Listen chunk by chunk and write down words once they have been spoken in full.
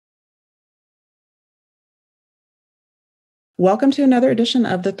Welcome to another edition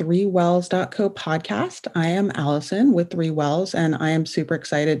of the threewells.co podcast. I am Allison with Three Wells, and I am super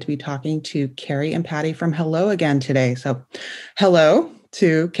excited to be talking to Carrie and Patty from Hello Again today. So hello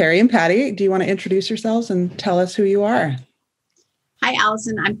to Carrie and Patty. Do you want to introduce yourselves and tell us who you are? Hi,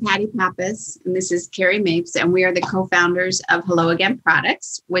 Allison. I'm Patty Pappas, and this is Carrie Mapes, and we are the co-founders of Hello Again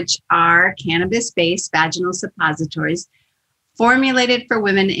Products, which are cannabis-based vaginal suppositories formulated for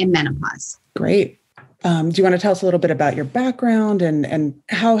women in menopause. Great. Do you want to tell us a little bit about your background and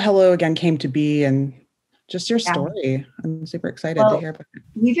how Hello Again came to be and just your story? I'm super excited to hear about it.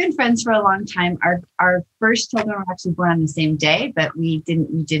 We've been friends for a long time. Our first children were actually born on the same day, but we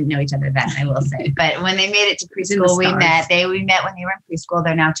didn't know each other then, I will say. But when they made it to preschool, we met when they were in preschool.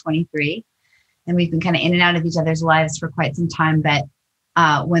 They're now 23, and we've been kind of in and out of each other's lives for quite some time. But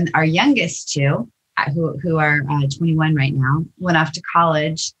when our youngest two, who are 21 right now, went off to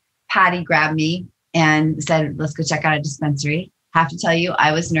college, Patty grabbed me and said, let's go check out a dispensary. Have to tell you,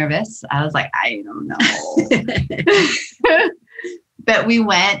 I was nervous. I was like, I don't know. But we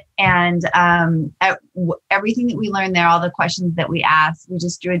went, and everything that we learned there, all the questions that we asked, we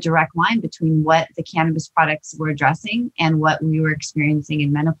just drew a direct line between what the cannabis products were addressing and what we were experiencing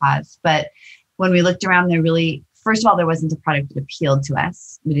in menopause. But when we looked around, first of all, there wasn't a product that appealed to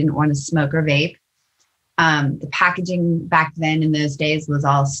us. We didn't want to smoke or vape. The packaging back then in those days was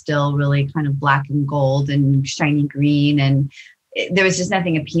all still really kind of black and gold and shiny green. And there was just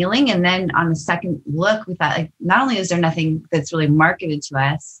nothing appealing. And then on the second look, we thought, like, not only is there nothing that's really marketed to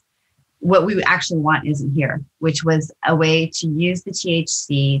us, what we actually want isn't here, which was a way to use the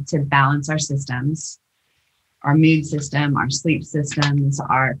THC to balance our systems, our mood system, our sleep systems,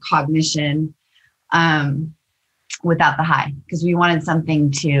 our cognition, without the high, because we wanted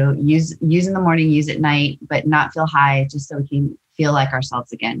something to use in the morning, use at night, but not feel high, just so we can feel like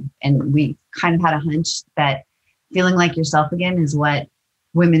ourselves again. And we kind of had a hunch that feeling like yourself again is what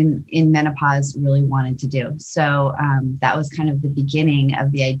women in menopause really wanted to do. So that was kind of the beginning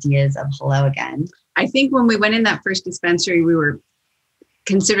of the ideas of Hello Again. I think when we went in that first dispensary, we were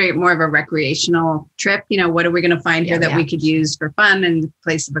considering it more of a recreational trip. You know, what are we going to find here that we could use for fun in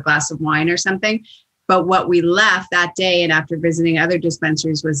place of a glass of wine or something? But what we left that day and after visiting other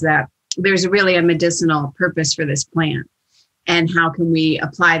dispensaries was that there's really a medicinal purpose for this plant. And how can we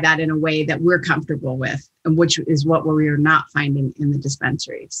apply that in a way that we're comfortable with, which is what we were not finding in the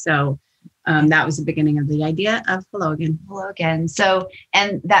dispensary. So that was the beginning of the idea of Hello Again. Hello Again. So,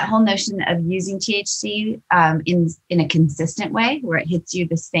 and that whole notion of using THC in a consistent way, where it hits you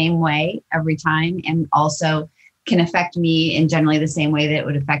the same way every time, and also can affect me in generally the same way that it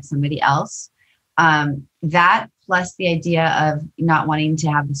would affect somebody else. That plus the idea of not wanting to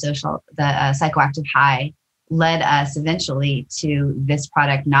have the psychoactive high led us eventually to this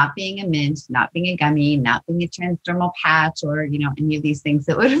product not being a mint, not being a gummy, not being a transdermal patch, or, you know, any of these things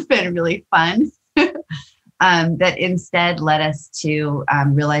that would have been really fun. That instead led us to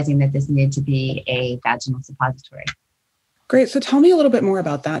realizing that this needed to be a vaginal suppository. Great. So tell me a little bit more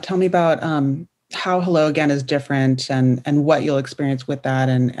about that. Tell me about how Hello Again is different and what you'll experience with that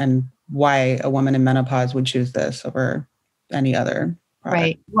and why a woman in menopause would choose this over any other product.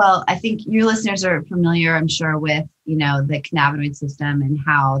 Right. Well, I think your listeners are familiar, I'm sure, with, you know, the cannabinoid system and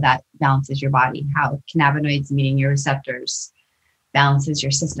how that balances your body, how cannabinoids, meaning your receptors, balances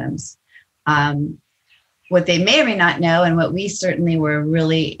your systems. What they may or may not know, and what we certainly were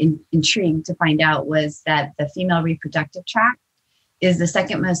really intrigued to find out, was that the female reproductive tract is the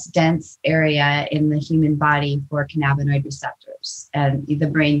second most dense area in the human body for cannabinoid receptors, and the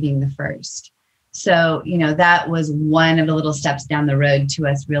brain being the first. So, you know, that was one of the little steps down the road to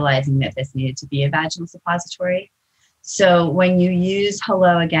us realizing that this needed to be a vaginal suppository. So when you use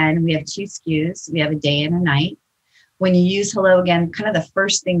Hello Again, we have 2 SKUs. We have a day and a night. When you use Hello Again, kind of the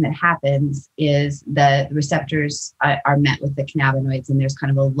first thing that happens is the receptors are met with the cannabinoids, and there's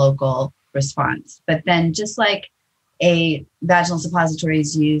kind of a local response. But then, just like a vaginal suppository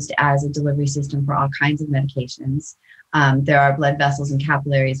is used as a delivery system for all kinds of medications, there are blood vessels and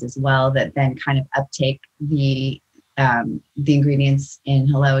capillaries as well that then kind of uptake the ingredients in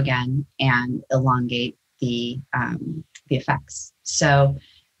Hello Again and elongate the effects. So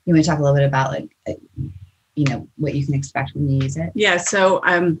you want to talk a little bit about, like, you know, what you can expect when you use it? Yeah. So,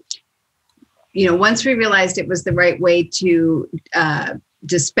 you know, once we realized it was the right way to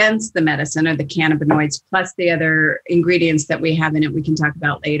dispense the medicine or the cannabinoids plus the other ingredients that we have in it, we can talk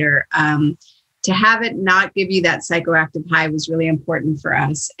about later. To have it not give you that psychoactive high was really important for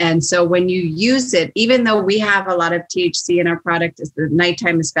us. And so when you use it, even though we have a lot of THC in our product, it's the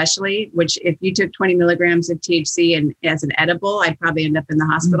nighttime especially, which if you took 20 milligrams of THC and as an edible, I'd probably end up in the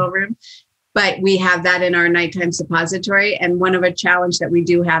hospital room. but we have that in our nighttime suppository. And one of a challenge that we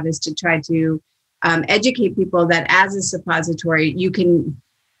do have is to try to educate people that as a suppository, you can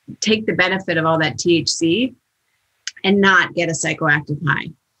take the benefit of all that THC and not get a psychoactive high.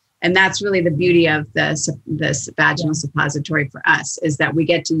 And that's really the beauty of this vaginal suppository for us, is that we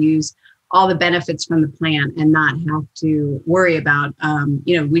get to use all the benefits from the plant and not have to worry about,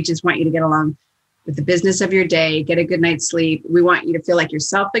 we just want you to get along with the business of your day, get a good night's sleep. We want you to feel like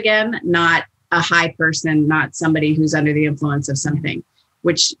yourself again, not a high person, not somebody who's under the influence of something,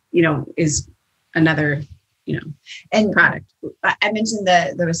 which, is another, and product. I mentioned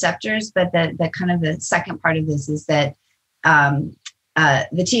the receptors, but the kind of the second part of this is that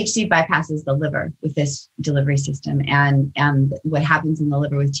the THC bypasses the liver with this delivery system, and what happens in the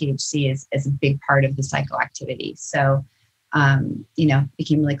liver with THC is a big part of the psychoactivity. So,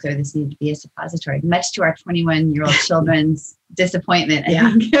 became really clear this needed to be a suppository, much to our 21-year-old children's disappointment.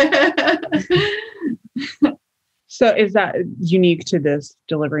 I think. So is that unique to this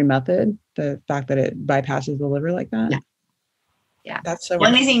delivery method? The fact that it bypasses the liver like that? Yeah. That's so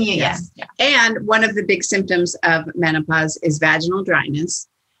one thing Yeah. And one of the big symptoms of menopause is vaginal dryness.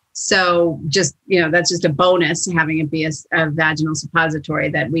 So just, that's just a bonus having it be a vaginal suppository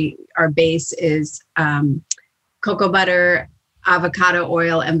that our base is cocoa butter, avocado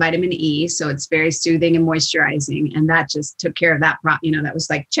oil, and vitamin E. So it's very soothing and moisturizing. And that just took care of that. That was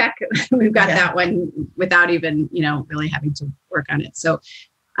like, check, we've got that one without even, really having to work on it. So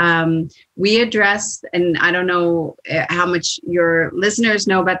we address, and I don't know how much your listeners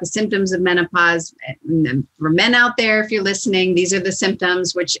know about the symptoms of menopause. And for men out there, if you're listening, these are the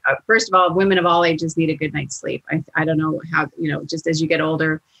symptoms, which first of all, women of all ages need a good night's sleep. I don't know how, just as you get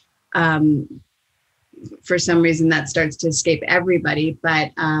older, for some reason that starts to escape everybody, but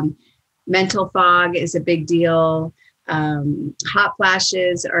mental fog is a big deal. Hot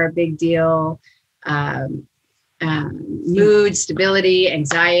flashes are a big deal. Mood, stability,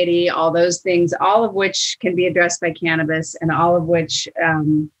 anxiety, all those things, all of which can be addressed by cannabis, and all of which,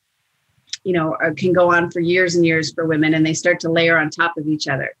 can go on for years and years for women, and they start to layer on top of each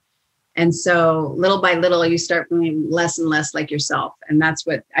other. And so little by little, you start feeling less and less like yourself. And that's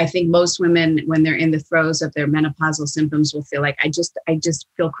what I think most women, when they're in the throes of their menopausal symptoms, will feel like, I just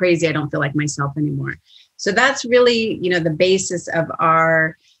feel crazy. I don't feel like myself anymore. So that's really, the basis of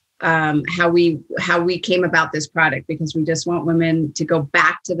our how we came about this product, because we just want women to go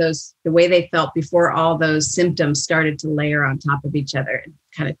back to the way they felt before all those symptoms started to layer on top of each other and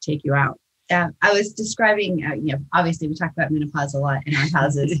kind of take you out. Yeah, I was describing, obviously we talk about menopause a lot in our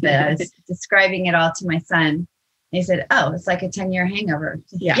houses, but I was describing it all to my son. And he said, "Oh, it's like a 10-year hangover."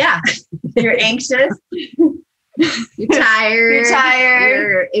 Yeah. You're anxious. You're tired.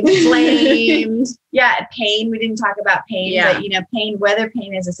 You're inflamed. Yeah, pain. We didn't talk about pain, but pain, whether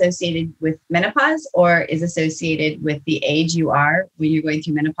pain is associated with menopause or is associated with the age you are when you're going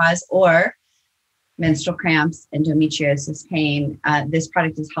through menopause, or menstrual cramps, endometriosis pain. This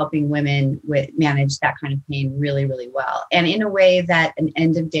product is helping women manage that kind of pain really, really well. And in a way that an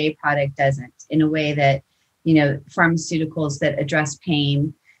end of day product doesn't, in a way that, pharmaceuticals that address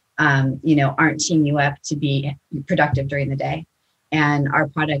pain, aren't teeing you up to be productive during the day. And our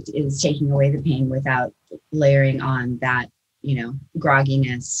product is taking away the pain without layering on that,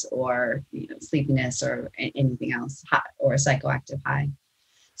 grogginess or, sleepiness or anything else, or a psychoactive high.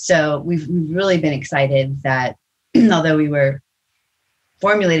 So we've really been excited that although we were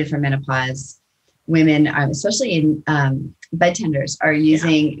formulated for menopause, women, especially in bed tenders, are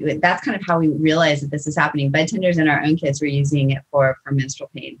using, that's kind of how we realized that this is happening. Bed tenders and our own kids were using it for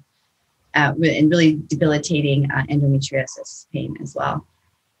menstrual pain. And really debilitating endometriosis pain as well.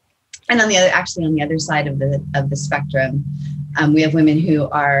 And on the other side of the spectrum, we have women who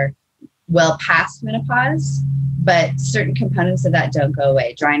are well past menopause, but certain components of that don't go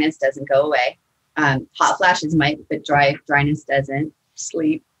away. Dryness doesn't go away. Hot flashes might, but dryness doesn't.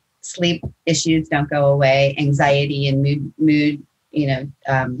 Sleep issues don't go away. Anxiety and mood,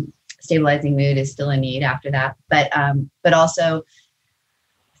 stabilizing mood is still a need after that. But also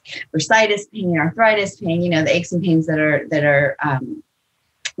bursitis pain, arthritis pain, the aches and pains that are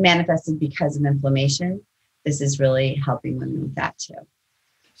manifested because of inflammation. This is really helping women with that too.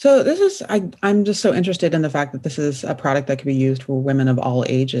 So I'm just so interested in the fact that this is a product that can be used for women of all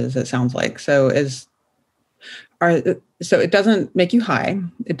ages, it sounds like. So it doesn't make you high.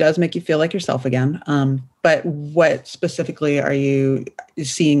 It does make you feel like yourself again. But what specifically are you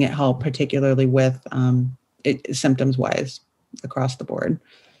seeing it help, particularly with symptoms wise across the board?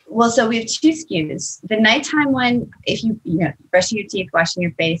 Well, so we have two SKUs. The nighttime one, if you brushing your teeth, washing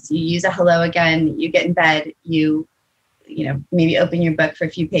your face, you use a hello again, you get in bed, you maybe open your book for a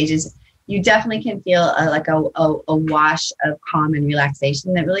few pages. you definitely can feel a wash of calm and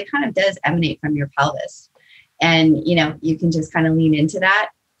relaxation that really kind of does emanate from your pelvis. And, you can just kind of lean into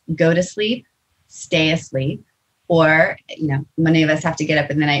that, go to sleep, stay asleep, or, many of us have to get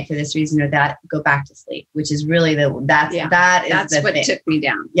up in the night for this reason or that, go back to sleep, which is really that's what thing. Took me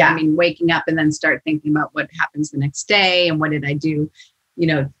down. Yeah. I mean, waking up and then start thinking about what happens the next day and what did I do,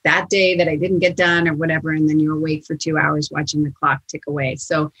 that day that I didn't get done or whatever. And then you're awake for 2 hours watching the clock tick away.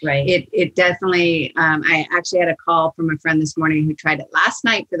 So right. It definitely, I actually had a call from a friend this morning who tried it last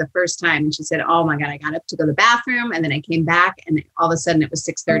night for the first time. And she said, oh my God, I got up to go to the bathroom. And then I came back and all of a sudden it was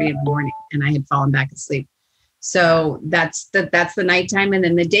 6:30 in the morning and I had fallen back asleep. So that's the nighttime. And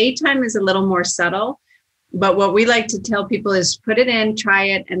then the daytime is a little more subtle. But what we like to tell people is put it in, try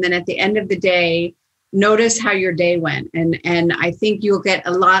it. And then at the end of the day, notice how your day went. And I think you'll get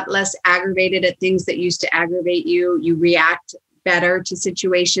a lot less aggravated at things that used to aggravate you. You react better to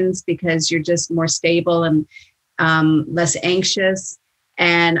situations because you're just more stable and less anxious.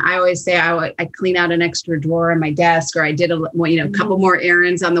 And I always say I clean out an extra drawer on my desk, or I did a couple more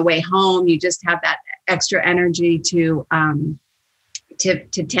errands on the way home. You just have that extra energy to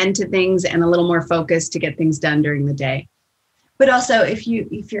tend to things and a little more focus to get things done during the day. But also if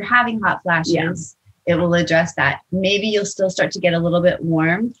you're having hot flashes, it will address that. Maybe you'll still start to get a little bit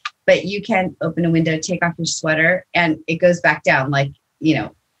warm, but you can open a window, take off your sweater, and it goes back down like,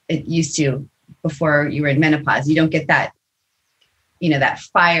 it used to before you were in menopause. You don't get that, that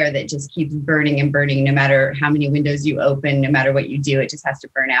fire that just keeps burning and burning, no matter how many windows you open, no matter what you do, it just has to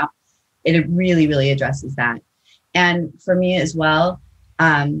burn out. It really, really addresses that. And for me as well,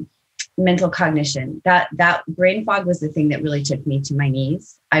 mental cognition, that brain fog was the thing that really took me to my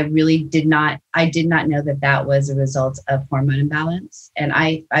knees. I did not know that was a result of hormone imbalance. And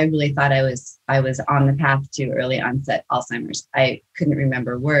I really thought I was on the path to early onset Alzheimer's. I couldn't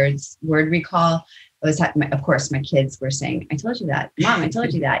remember word recall. Of course, my kids were saying, I told you that, Mom, I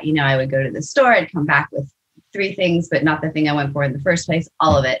told you that. I would go to the store, I'd come back with 3 things, but not the thing I went for in the first place,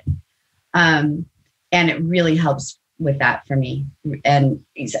 all of it. And it really helps with that for me. And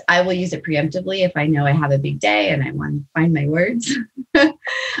I will use it preemptively if I know I have a big day and I want to find my words.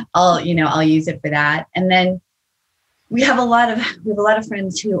 I'll use it for that. And then we have a lot of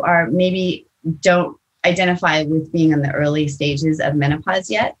friends who are maybe don't identify with being in the early stages of menopause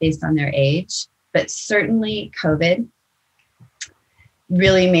yet based on their age, but certainly COVID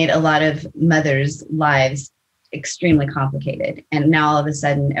really made a lot of mothers' lives extremely complicated. And now all of a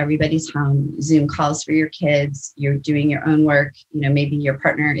sudden everybody's home, Zoom calls for your kids, you're doing your own work, maybe your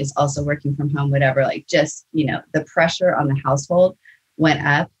partner is also working from home, whatever, the pressure on the household went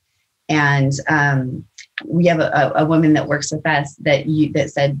up. And we have a woman that works with us that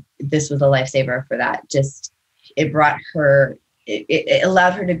said this was a lifesaver for that. Just, it brought her, it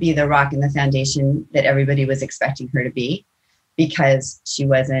allowed her to be the rock and the foundation that everybody was expecting her to be. Because she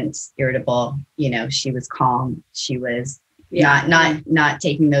wasn't irritable, she was calm. She was not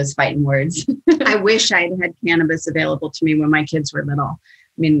taking those fighting words. I wish I had cannabis available to me when my kids were little.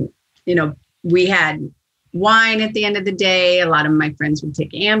 I mean, we had wine at the end of the day. A lot of my friends would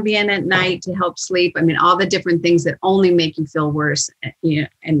take Ambien at night to help sleep. I mean, all the different things that only make you feel worse.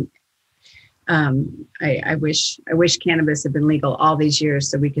 And I wish cannabis had been legal all these years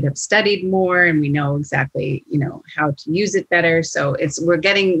so we could have studied more and we know exactly, how to use it better. So we're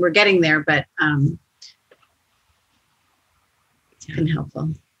getting there, but it's been helpful.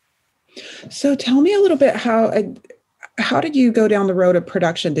 So tell me a little bit, how did you go down the road of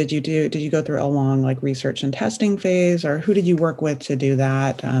production? Did you go through a long research and testing phase, or who did you work with to do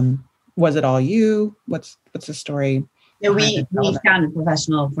that? Was it all you? What's the story? No, we found a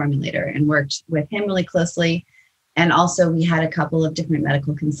professional formulator and worked with him really closely. And also we had a couple of different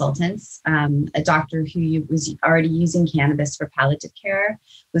medical consultants. A doctor who was already using cannabis for palliative care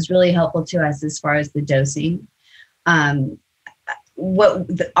was really helpful to us as far as the dosing. Our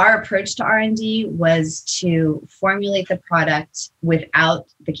approach to R&D was to formulate the product without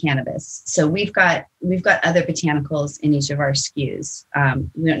the cannabis. So we've got other botanicals in each of our SKUs.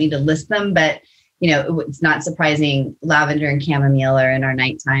 We don't need to list them, but it's not surprising lavender and chamomile are in our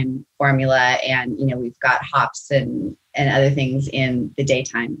nighttime formula. And, we've got hops and other things in the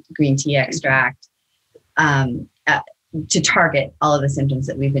daytime, green tea extract, to target all of the symptoms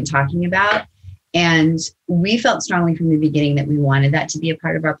that we've been talking about. And we felt strongly from the beginning that we wanted that to be a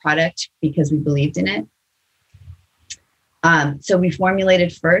part of our product because we believed in it. So we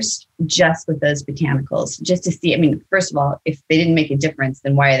formulated first just with those botanicals, just to see, first of all, if they didn't make a difference,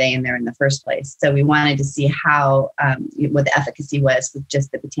 then why are they in there in the first place? So we wanted to see how, what the efficacy was with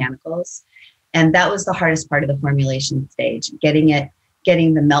just the botanicals. And that was the hardest part of the formulation stage, getting it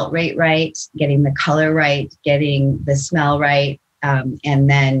getting the melt rate right, getting the color right, getting the smell right, and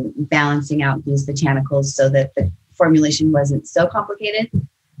then balancing out these botanicals so that the formulation wasn't so complicated.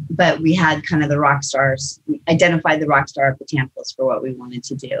 But we had kind of the rock stars, we identified the rock star botanicals for what we wanted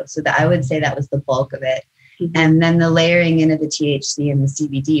to do. So that I would say that was the bulk of it. Mm-hmm. And then the layering in of the THC and the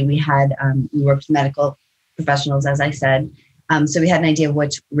CBD, we worked with medical professionals, as I said. So we had an idea of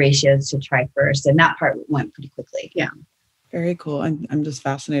which ratios to try first. And that part went pretty quickly. Yeah. Very cool. I'm just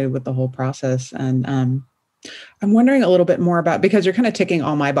fascinated with the whole process. And I'm wondering a little bit more about, because you're kind of ticking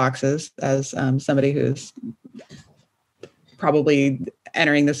all my boxes as somebody who's probably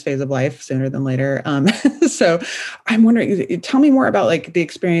entering this phase of life sooner than later. So I'm wondering, tell me more about like the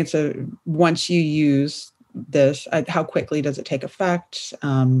experience of once you use this, how quickly does it take effect?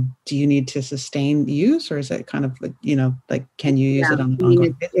 Do you need to sustain use, or is it kind of, like, can you use it on an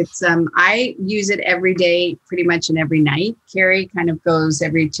ongoing basis? I use it every day, pretty much, and every night. Carrie kind of goes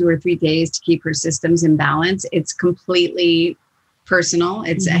every 2 or 3 days to keep her systems in balance. It's completely personal.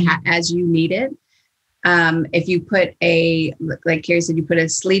 It's as you need it. If you put like Carrie said, you put a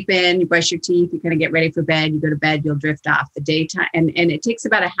sleep in, you brush your teeth, you kind of get ready for bed, you go to bed, you'll drift off the daytime. And it takes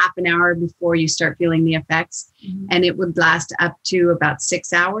about a half an hour before you start feeling the effects. Mm-hmm. And it would last up to about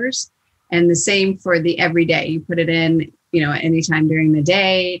 6 hours. And the same for the everyday. You put it in, anytime during the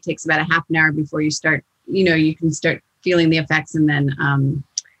day. It takes about a half an hour before you start, you can start feeling the effects, and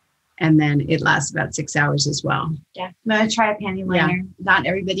then it lasts about 6 hours as well. Yeah. I'm going to try a panty liner. Yeah. Not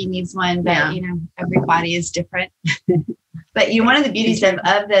everybody needs one, but every body is different. But one of the beauties of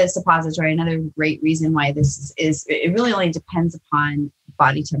the suppository, another great reason why this is it really only depends upon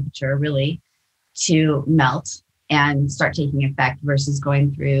body temperature, really, to melt and start taking effect versus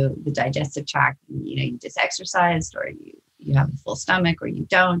going through the digestive tract. You just exercised, or you have a full stomach, or you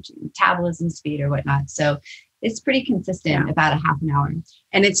don't, metabolism speed or whatnot. So it's pretty consistent, about a half an hour.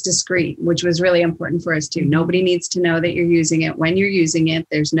 And it's discreet, which was really important for us too. Nobody needs to know that you're using it. When you're using it,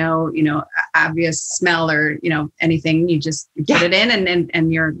 there's no, obvious smell or, anything. You just put it in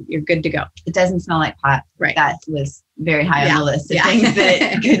and you're good to go. It doesn't smell like pot. Right. That was very high on the list of things that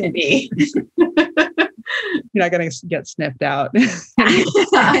it couldn't be. You're not going to get sniffed out. That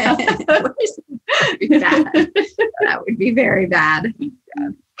would be very bad.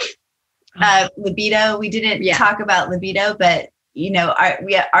 Libido. We didn't talk about libido, but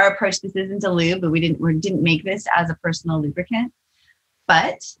our approach, this isn't a lube, but we didn't make this as a personal lubricant.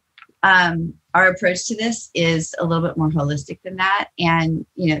 But our approach to this is a little bit more holistic than that. And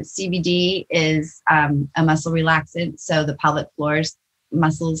CBD is a muscle relaxant, so the pelvic floors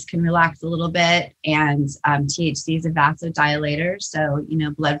muscles can relax a little bit, and THC is a vasodilator, so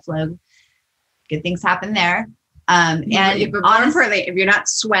blood flow, good things happen there. And more importantly, if you're not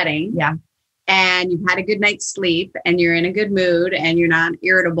sweating, and you've had a good night's sleep, and you're in a good mood, and you're not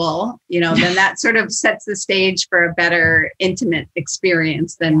irritable, then that sort of sets the stage for a better intimate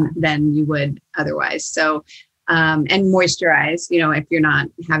experience than you would otherwise. So, and moisturize, if you're not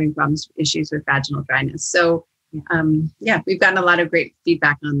having issues with vaginal dryness. So, we've gotten a lot of great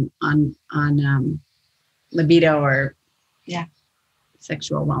feedback on libido or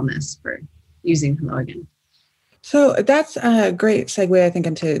sexual wellness for using Hello Again. So that's a great segue, I think,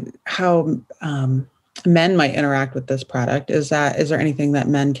 into how men might interact with this product. Is there anything that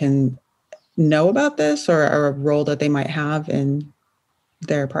men can know about this, or a role that they might have in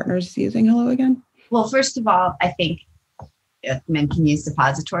their partners using Hello Again? Well, first of all, I think men can use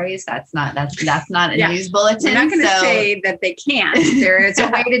suppositories. That's not a news bulletin. We're not going to say that they can't. There is a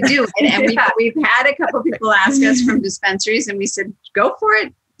way to do it. And we've had a couple of people ask us from dispensaries, and we said, go for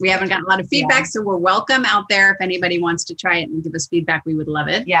it. We haven't gotten a lot of feedback, so we're welcome out there. If anybody wants to try it and give us feedback, we would love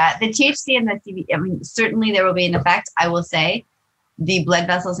it. Yeah, the THC and the CBD, certainly there will be an effect. I will say the blood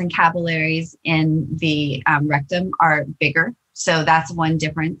vessels and capillaries in the rectum are bigger. So that's one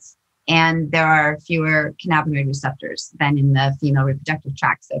difference. And there are fewer cannabinoid receptors than in the female reproductive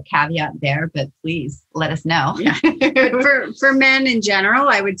tract. So caveat there, but please let us know. Yeah. But for men in general,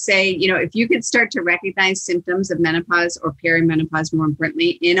 I would say, if you could start to recognize symptoms of menopause or perimenopause, more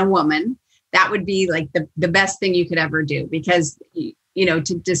importantly, in a woman, that would be like the best thing you could ever do. Because,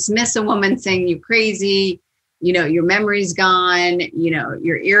 to dismiss a woman saying you're crazy, your memory's gone,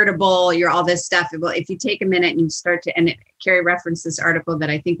 you're irritable, you're all this stuff. Well, if you take a minute and you start to, and Carrie referenced this article that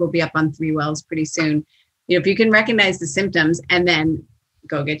I think will be up on 3 Wells pretty soon. If you can recognize the symptoms and then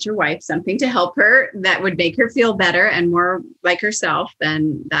go get your wife something to help her that would make her feel better and more like herself,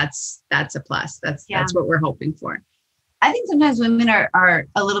 then that's a plus. That's what we're hoping for. I think sometimes women are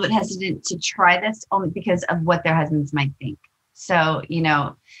a little bit hesitant to try this only because of what their husbands might think. So,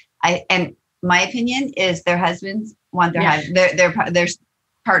 my opinion is their husbands want their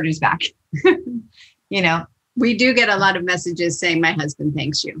partners back. You know, we do get a lot of messages saying my husband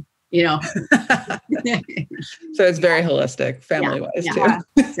thanks you, you know. So it's very holistic, family-wise too.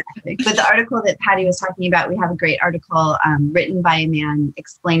 Exactly. But the article that Patty was talking about, we have a great article written by a man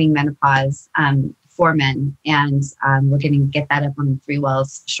explaining menopause for men. And we're going to get that up on 3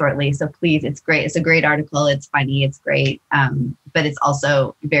 Wells shortly. So please, it's great. It's a great article. It's funny. It's great. But it's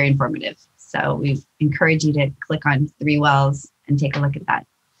also very informative. So we encourage you to click on 3 Wells and take a look at that.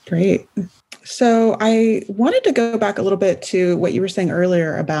 Great. So I wanted to go back a little bit to what you were saying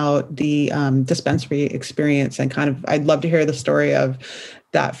earlier about the dispensary experience, and kind of, I'd love to hear the story of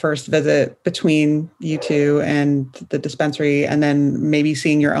that first visit between you two and the dispensary, and then maybe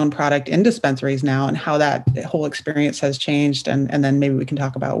seeing your own product in dispensaries now and how that whole experience has changed. And then maybe we can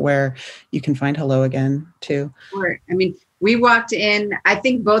talk about where you can find Hello Again too. Sure. I mean, we walked in, I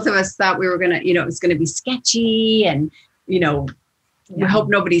think both of us thought we were going to, you know, it was going to be sketchy and, you know, we hope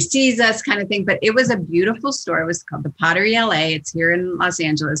nobody sees us kind of thing. But it was a beautiful store. It was called the Pottery LA. It's here in Los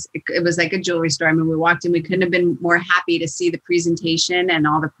Angeles. It was like a jewelry store. I mean, we walked in, we couldn't have been more happy to see the presentation and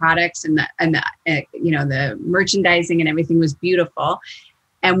all the products and the you know, the merchandising and everything was beautiful.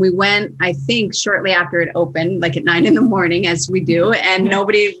 And we went, I think, shortly after it opened, like at 9 a.m, as we do. And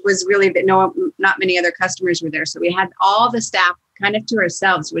nobody was really, not many other customers were there. So we had all the staff kind of to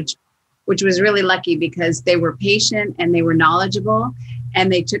ourselves, which was really lucky because they were patient and they were knowledgeable,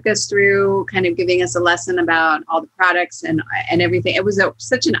 and they took us through kind of giving us a lesson about all the products and everything. It was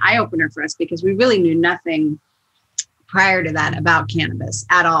such an eye opener for us because we really knew nothing prior to that about cannabis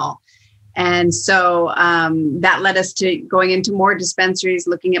at all. And so that led us to going into more dispensaries,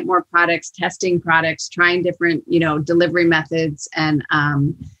 looking at more products, testing products, trying different, you know, delivery methods, and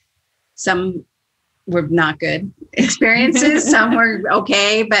some were not good experiences. Some were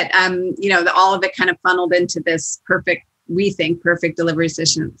okay, but you know, all of it kind of funneled into this perfect delivery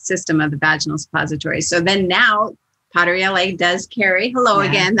system of the vaginal suppository. So then now Pottery LA does carry Hello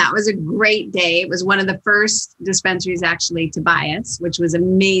Again. That was a great day. It was one of the first dispensaries actually to buy us, which was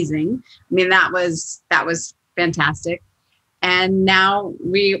amazing. I mean, that was fantastic. And now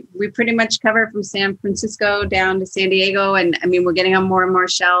we pretty much cover from San Francisco down to San Diego. And I mean, we're getting on more and more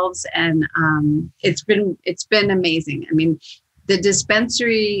shelves, and it's been amazing. I mean, the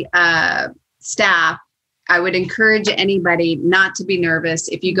dispensary staff, I would encourage anybody not to be nervous.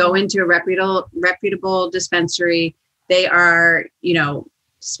 If you go into a reputable dispensary, they are, you know,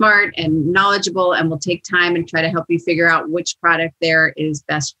 smart and knowledgeable and will take time and try to help you figure out which product there is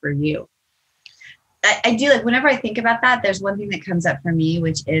best for you. I do, like, whenever I think about that, there's one thing that comes up for me,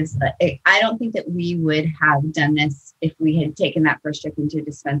 which is I don't think that we would have done this if we had taken that first trip into a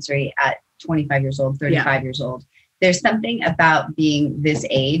dispensary at 25 years old, 35 years old. There's something about being this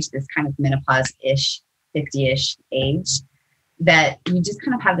age, this kind of menopause-ish, 50-ish age, that you just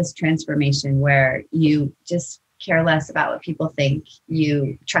kind of have this transformation where you just care less about what people think.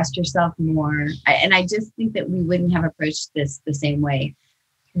 You trust yourself more. And I just think that we wouldn't have approached this the same way.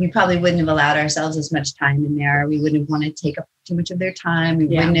 We probably wouldn't have allowed ourselves as much time in there. We wouldn't have wanted to take up too much of their time. We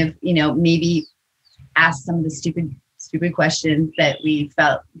wouldn't have, you know, maybe asked some of the stupid questions that we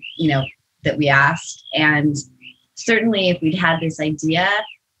felt, you know, that we asked. And certainly if we'd had this idea,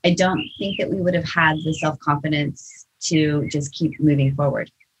 I don't think that we would have had the self-confidence to just keep moving forward.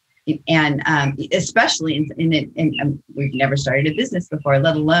 And especially in we've never started a business before,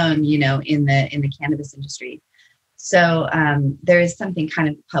 let alone, you know, in the cannabis industry. So there is something kind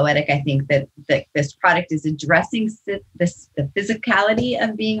of poetic, I think, that this product is addressing the physicality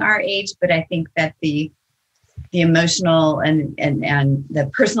of being our age, but I think that the emotional and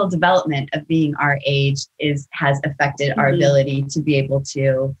the personal development of being our age has affected our ability to be able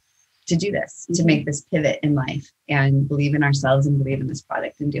to do this, to make this pivot in life and believe in ourselves and believe in this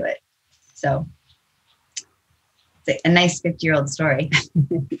product and do it. So it's a nice 50-year-old story.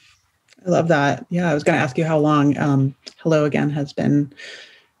 I love that. Yeah, I was going to ask you how long Hello Again has been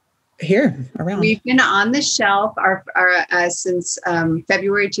here around. We've been on the shelf since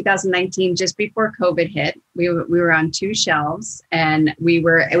February 2019, just before COVID hit. We were on 2 shelves, and we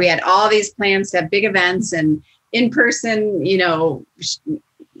had all these plans to have big events and in person, you know,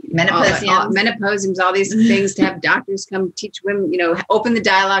 menopause, all these things, to have doctors come teach women, you know, open the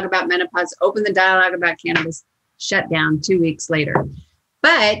dialogue about menopause, open the dialogue about cannabis. Shut down 2 weeks later.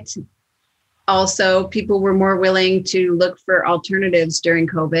 But also, people were more willing to look for alternatives during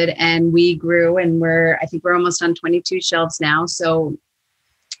COVID, and we grew, and I think we're almost on 22 shelves now. So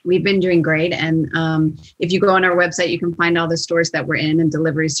we've been doing great. And if you go on our website, you can find all the stores that we're in and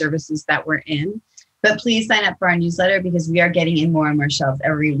delivery services that we're in. But please sign up for our newsletter because we are getting in more and more shelves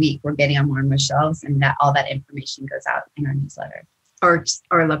every week. We're getting on more and more shelves, and that all that information goes out in our newsletter. Or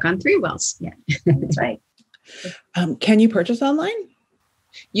look on 3 Wells. Yeah, that's right. Can you purchase online?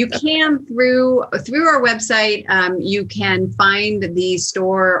 You can through our website. You can find the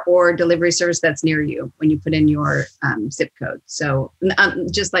store or delivery service that's near you when you put in your zip code. So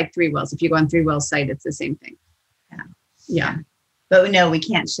just like 3 Wells, if you go on 3 Wells site, it's the same thing. Yeah. But no, we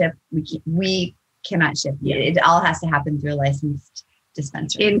can't ship. We cannot ship. It all has to happen through a licensed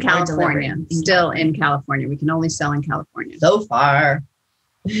dispensary in California. Still in California. We can only sell in California so far.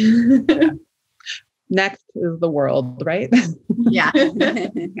 Next is the world, right? Yeah.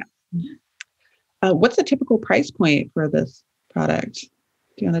 What's the typical price point for this product? Do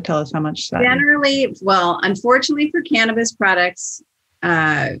you want to tell us how much that generally? Well, unfortunately for cannabis products,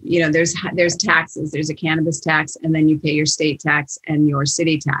 there's taxes. There's a cannabis tax, and then you pay your state tax and your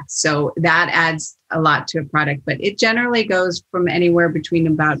city tax. So that adds a lot to a product, but it generally goes from anywhere between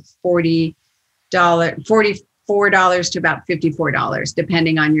about $44 to about $54,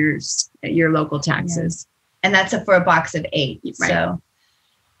 depending on your local taxes. Yeah. And that's for a box of 8. Right. So,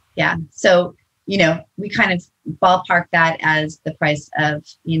 yeah. So, we kind of ballpark that as the price of,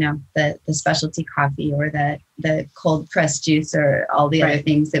 the specialty coffee or the cold pressed juice or all the other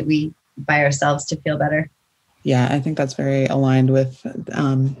things that we buy ourselves to feel better. Yeah, I think that's very aligned with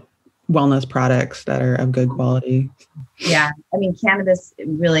wellness products that are of good quality. Yeah. I mean, cannabis,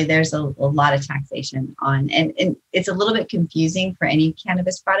 really, there's a lot of taxation on, and it's a little bit confusing for any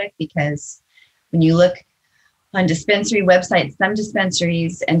cannabis product because when you look on dispensary websites, some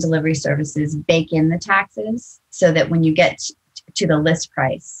dispensaries and delivery services bake in the taxes so that when you get to the list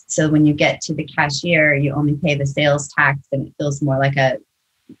price, so when you get to the cashier, you only pay the sales tax and it feels more like a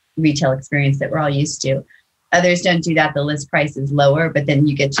retail experience that we're all used to. Others don't do that. The list price is lower, but then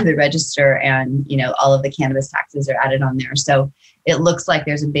you get to the register and, all of the cannabis taxes are added on there. So it looks like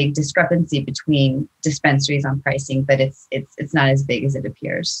there's a big discrepancy between dispensaries on pricing, but it's not as big as it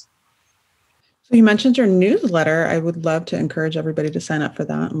appears. So you mentioned your newsletter. I would love to encourage everybody to sign up for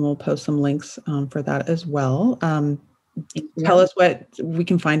that, and we'll post some links for that as well. Tell us what we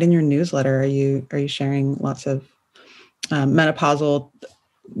can find in your newsletter. Are you sharing lots of menopause?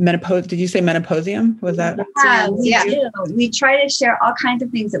 Did you say menoposium? Was that? Yeah, we do. We try to share all kinds of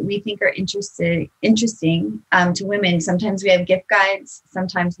things that we think are interesting to women. Sometimes we have gift guides.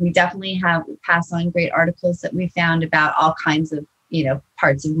 Sometimes we definitely pass on great articles that we found about all kinds of,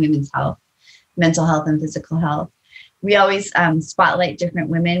 parts of women's health, mental health and physical health. We always spotlight different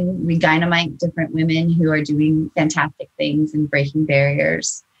women. We dynamite different women who are doing fantastic things and breaking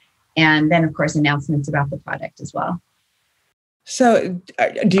barriers. And then, of course, announcements about the product as well. So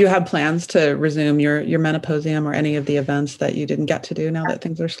do you have plans to resume your Menopausium or any of the events that you didn't get to do now that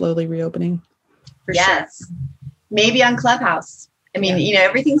things are slowly reopening? Yes. Sure. Maybe on Clubhouse. I mean,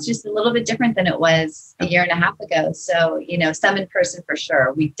 everything's just a little bit different than it was a year and a half ago. So, some in person for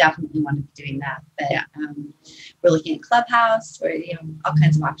sure. We definitely want to be doing that. But we're looking at Clubhouse or, all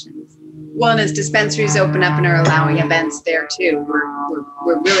kinds of options. Well, and as dispensaries open up and are allowing events there too,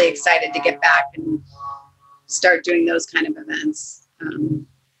 we're really excited to get back and start doing those kind of events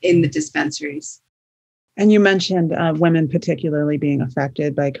in the dispensaries. And you mentioned women particularly being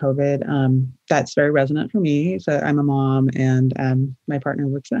affected by COVID. That's very resonant for me. So I'm a mom and my partner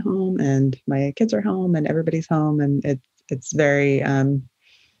works at home and my kids are home and everybody's home. And it's very,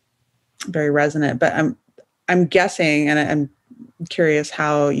 very resonant. But I'm guessing, and I'm curious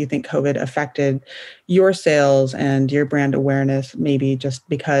how you think COVID affected your sales and your brand awareness, maybe just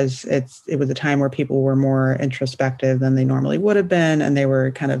because it was a time where people were more introspective than they normally would have been. And they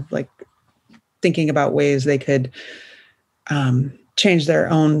were kind of like thinking about ways they could change their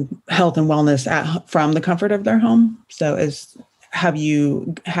own health and wellness from the comfort of their home. So have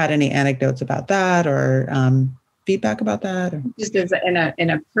you had any anecdotes about that or feedback about that? Or? Just as in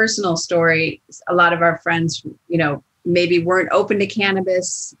a personal story, a lot of our friends, maybe weren't open to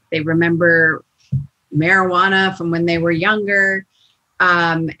cannabis. They remember marijuana from when they were younger.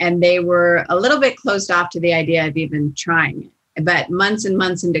 And they were a little bit closed off to the idea of even trying it. But months and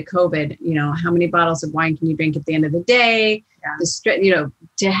months into COVID, how many bottles of wine can you drink at the end of the day? Yeah.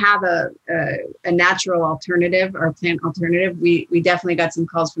 To have a natural alternative or a plant alternative, we definitely got some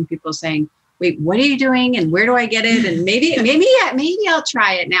calls from people saying, wait, what are you doing? And where do I get it? And maybe I'll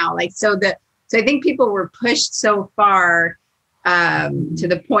try it now. So I think people were pushed so far to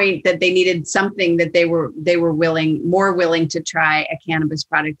the point that they needed something that they were more willing to try a cannabis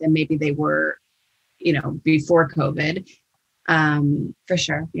product than maybe they were, before COVID. For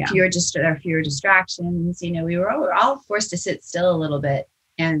sure. Yeah. Fewer distractions. We were all forced to sit still a little bit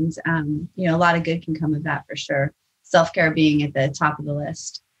And, a lot of good can come of that for sure. Self-care being at the top of the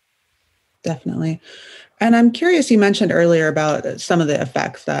list. Definitely. And I'm curious, you mentioned earlier about some of the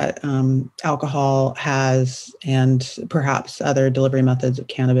effects that alcohol has and perhaps other delivery methods of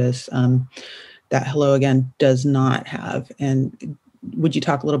cannabis that Hello Again does not have. And would you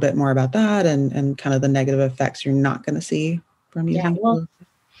talk a little bit more about that and kind of the negative effects you're not going to see from using? Well,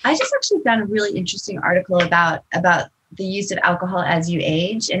 I just actually found a really interesting article about the use of alcohol as you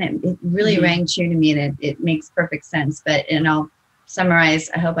age. And it really rang true to me, and it makes perfect sense. And I'll summarize.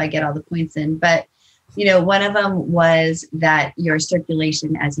 I hope I get all the points in. But, one of them was that your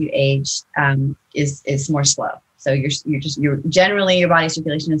circulation as you age is more slow. So you're generally your body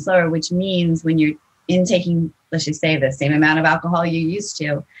circulation is slower, which means when you're intaking, let's just say, the same amount of alcohol you used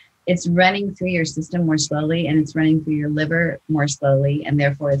to, it's running through your system more slowly, and it's running through your liver more slowly, and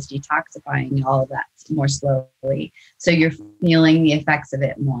therefore it's detoxifying all of that more slowly. So you're feeling the effects of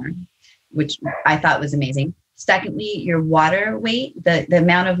it more, which I thought was amazing. Secondly, your water weight, the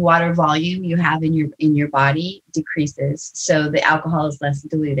amount of water volume you have in your body decreases, so the alcohol is less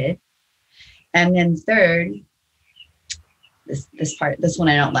diluted. And then third, this one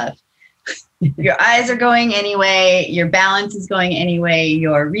I don't love. Your eyes are going anyway, your balance is going anyway,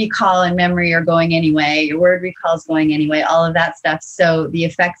 your recall and memory are going anyway, your word recall is going anyway, all of that stuff. So the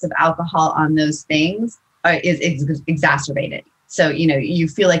effects of alcohol on those things is exacerbated. So, you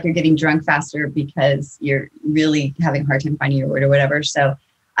feel like you're getting drunk faster because you're really having a hard time finding your word or whatever. So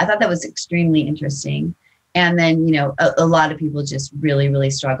I thought that was extremely interesting. And then, a lot of people just really, really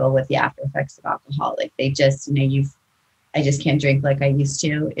struggle with the after effects of alcohol. Like they just, I just can't drink like I used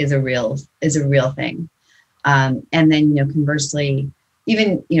to is a real thing. And then, conversely,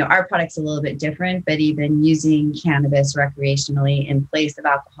 even, our product's a little bit different, but even using cannabis recreationally in place of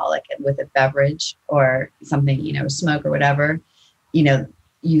alcoholic with a beverage or something, smoke or whatever,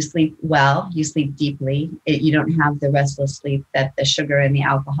 you sleep well, you sleep deeply. You don't have the restless sleep that the sugar and the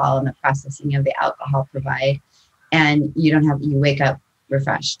alcohol and the processing of the alcohol provide. And you wake up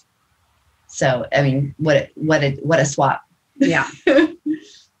refreshed. So, I mean, what a swap. Yeah.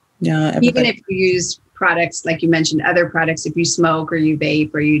 Yeah. Even if you use products, like you mentioned, other products, if you smoke or you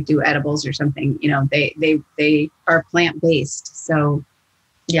vape or you do edibles or something, they are plant-based. So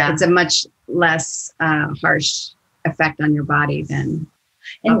yeah, it's a much less harsh effect on your body than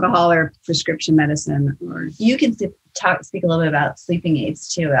alcohol or prescription medicine. Or you can speak a little bit about sleeping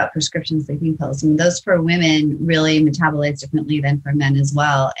aids too, about prescription sleeping pills. And those for women really metabolize differently than for men as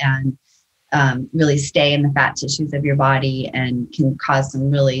well. And really stay in the fat tissues of your body and can cause some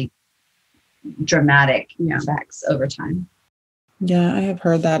really dramatic effects over time. Yeah, I have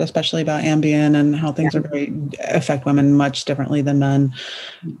heard that, especially about Ambien and how things affect women much differently than men.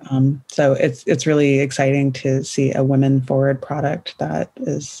 So it's really exciting to see a women-forward product that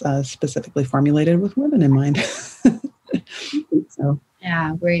is specifically formulated with women in mind. So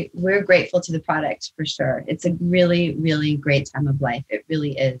yeah, we're grateful to the product for sure. It's a really, really great time of life. It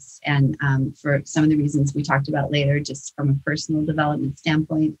really is. And for some of the reasons we talked about later, just from a personal development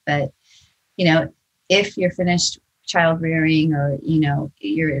standpoint, but if you're finished child rearing or,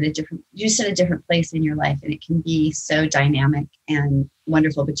 you're in a different place in your life, and it can be so dynamic and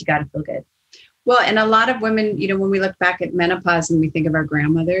wonderful, but you got to feel good. Well, and a lot of women, when we look back at menopause and we think of our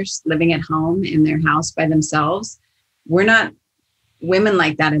grandmothers living at home in their house by themselves, we're not women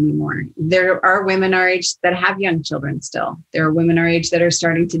like that anymore. There are women our age that have young children still. There are women our age that are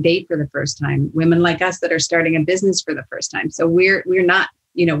starting to date for the first time, women like us that are starting a business for the first time. So we're not,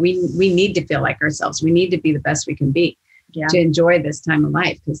 we need to feel like ourselves. We need to be the best we can be to enjoy this time of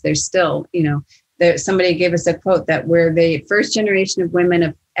life, because there's still, somebody gave us a quote that we're the first generation of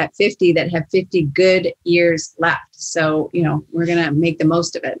women at 50 that have 50 good years left. So, we're going to make the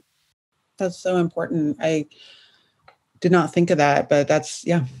most of it. That's so important. I did not think of that, but that's,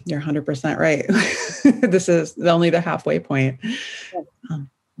 you're 100% right. This is only the halfway point.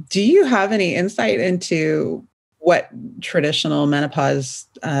 Do you have any insight into what traditional menopause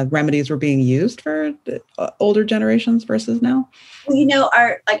remedies were being used for older generations versus now? Well,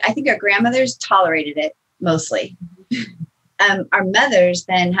 I think our grandmothers tolerated it mostly. Our mothers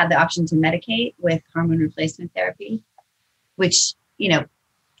then had the option to medicate with hormone replacement therapy, which,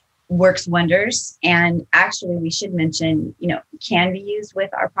 works wonders. And actually, we should mention, can be used with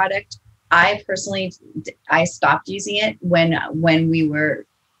our product. I personally stopped using it when we were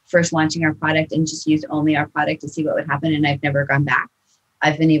first launching our product and just used only our product to see what would happen. And I've never gone back.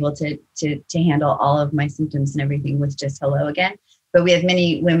 I've been able to handle all of my symptoms and everything with just Hello Again. But we have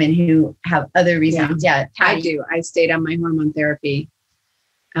many women who have other reasons. Yeah, I do. I stayed on my hormone therapy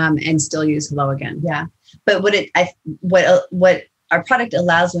and still use Hello Again. Yeah. But what our product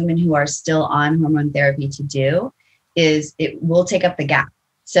allows women who are still on hormone therapy to do is it will take up the gap.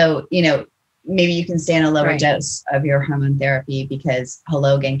 So, maybe you can stay on a lower dose of your hormone therapy because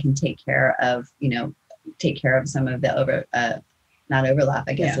Hello Again can take care of some of the not overlap,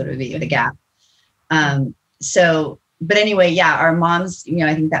 I guess it would be the gap. But anyway, our moms,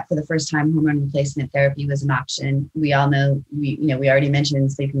 I think that for the first time, hormone replacement therapy was an option. We all know, we already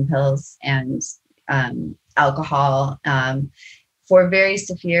mentioned sleeping pills and alcohol. For very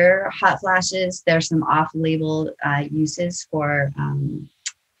severe hot flashes, there's some off-label uses for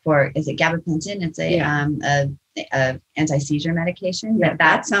is it gabapentin? It's a anti-seizure medication. Yeah,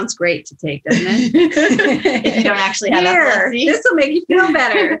 that sounds great to take, doesn't it? If you don't actually have epilepsy. This will make you feel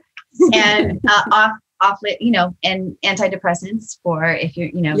better. And and antidepressants for if you're,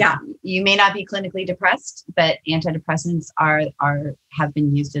 you may not be clinically depressed, but antidepressants have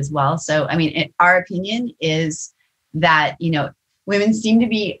been used as well. So, our opinion is that, women seem to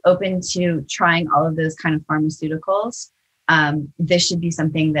be open to trying all of those kind of pharmaceuticals. This should be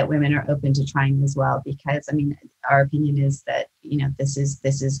something that women are open to trying as well, because our opinion is that, this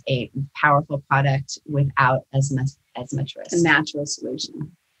is a powerful product without as much risk. A natural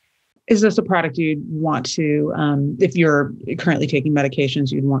solution. Is this a product you'd want to, if you're currently taking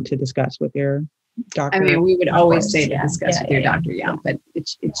medications, you'd want to discuss with your doctor? We would always say to discuss with your doctor. Yeah, but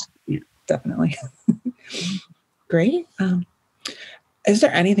it's definitely. Great. Is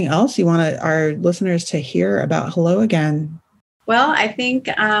there anything else you want our listeners to hear about Hello Again? Well, I think,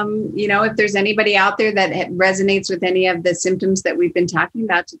 if there's anybody out there that resonates with any of the symptoms that we've been talking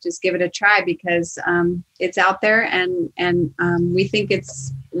about, to just give it a try, because it's out there and we think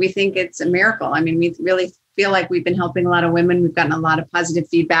it's a miracle. We really feel like we've been helping a lot of women. We've gotten a lot of positive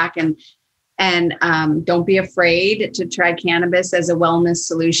feedback, and don't be afraid to try cannabis as a wellness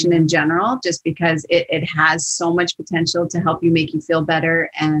solution in general, just because it has so much potential to help you, make you feel better.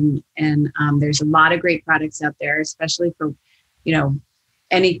 And there's a lot of great products out there, especially for,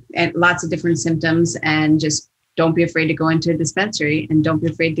 lots of different symptoms. And just don't be afraid to go into a dispensary, and don't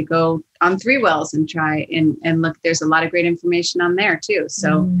be afraid to go on 3 Wells and try and look. There's a lot of great information on there too.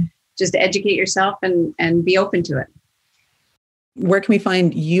 So just educate yourself and be open to it. Where can we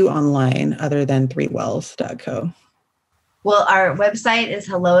find you online other than 3wells.co? Well, our website is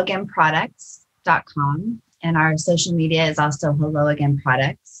helloagainproducts.com, and our social media is also Hello Again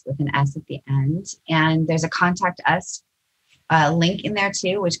Products with an S at the end. And there's a contact us link in there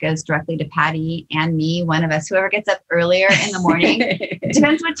too, which goes directly to Patty and me, one of us, whoever gets up earlier in the morning. It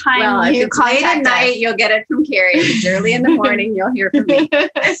depends what time you contact late at night, you'll get it from Carrie. If it's early in the morning, you'll hear from me.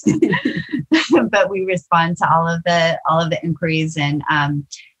 But we respond to all of the inquiries, and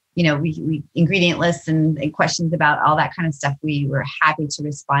we ingredient lists and questions about all that kind of stuff. We were happy to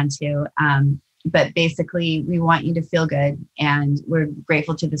respond to. But basically, we want you to feel good, and we're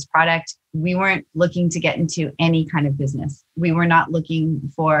grateful to this product. We weren't looking to get into any kind of business. We were not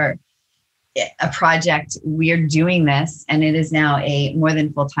looking for a project. We're doing this, and it is now a more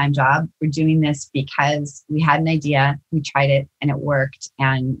than full-time job. We're doing this because we had an idea, we tried it, and it worked.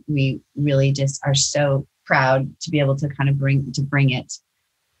 And we really just are so proud to be able to kind of bring it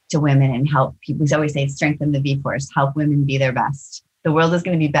to women and help people. We always say, strengthen the V-Force, help women be their best. The world is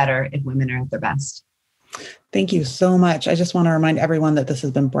going to be better if women are at their best. Thank you so much. I just want to remind everyone that this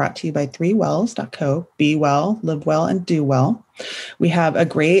has been brought to you by 3wells.co. Be well, live well, and do well. We have a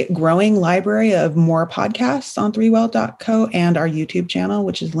great growing library of more podcasts on 3well.co and our YouTube channel,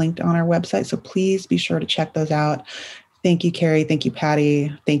 which is linked on our website. So please be sure to check those out. Thank you, Carrie. Thank you,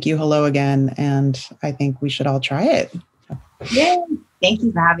 Patty. Thank you. Hello again. And I think we should all try it. Yay. Thank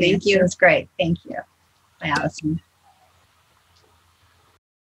you for having us. Thank you. It was great. Thank you. Bye, Allison.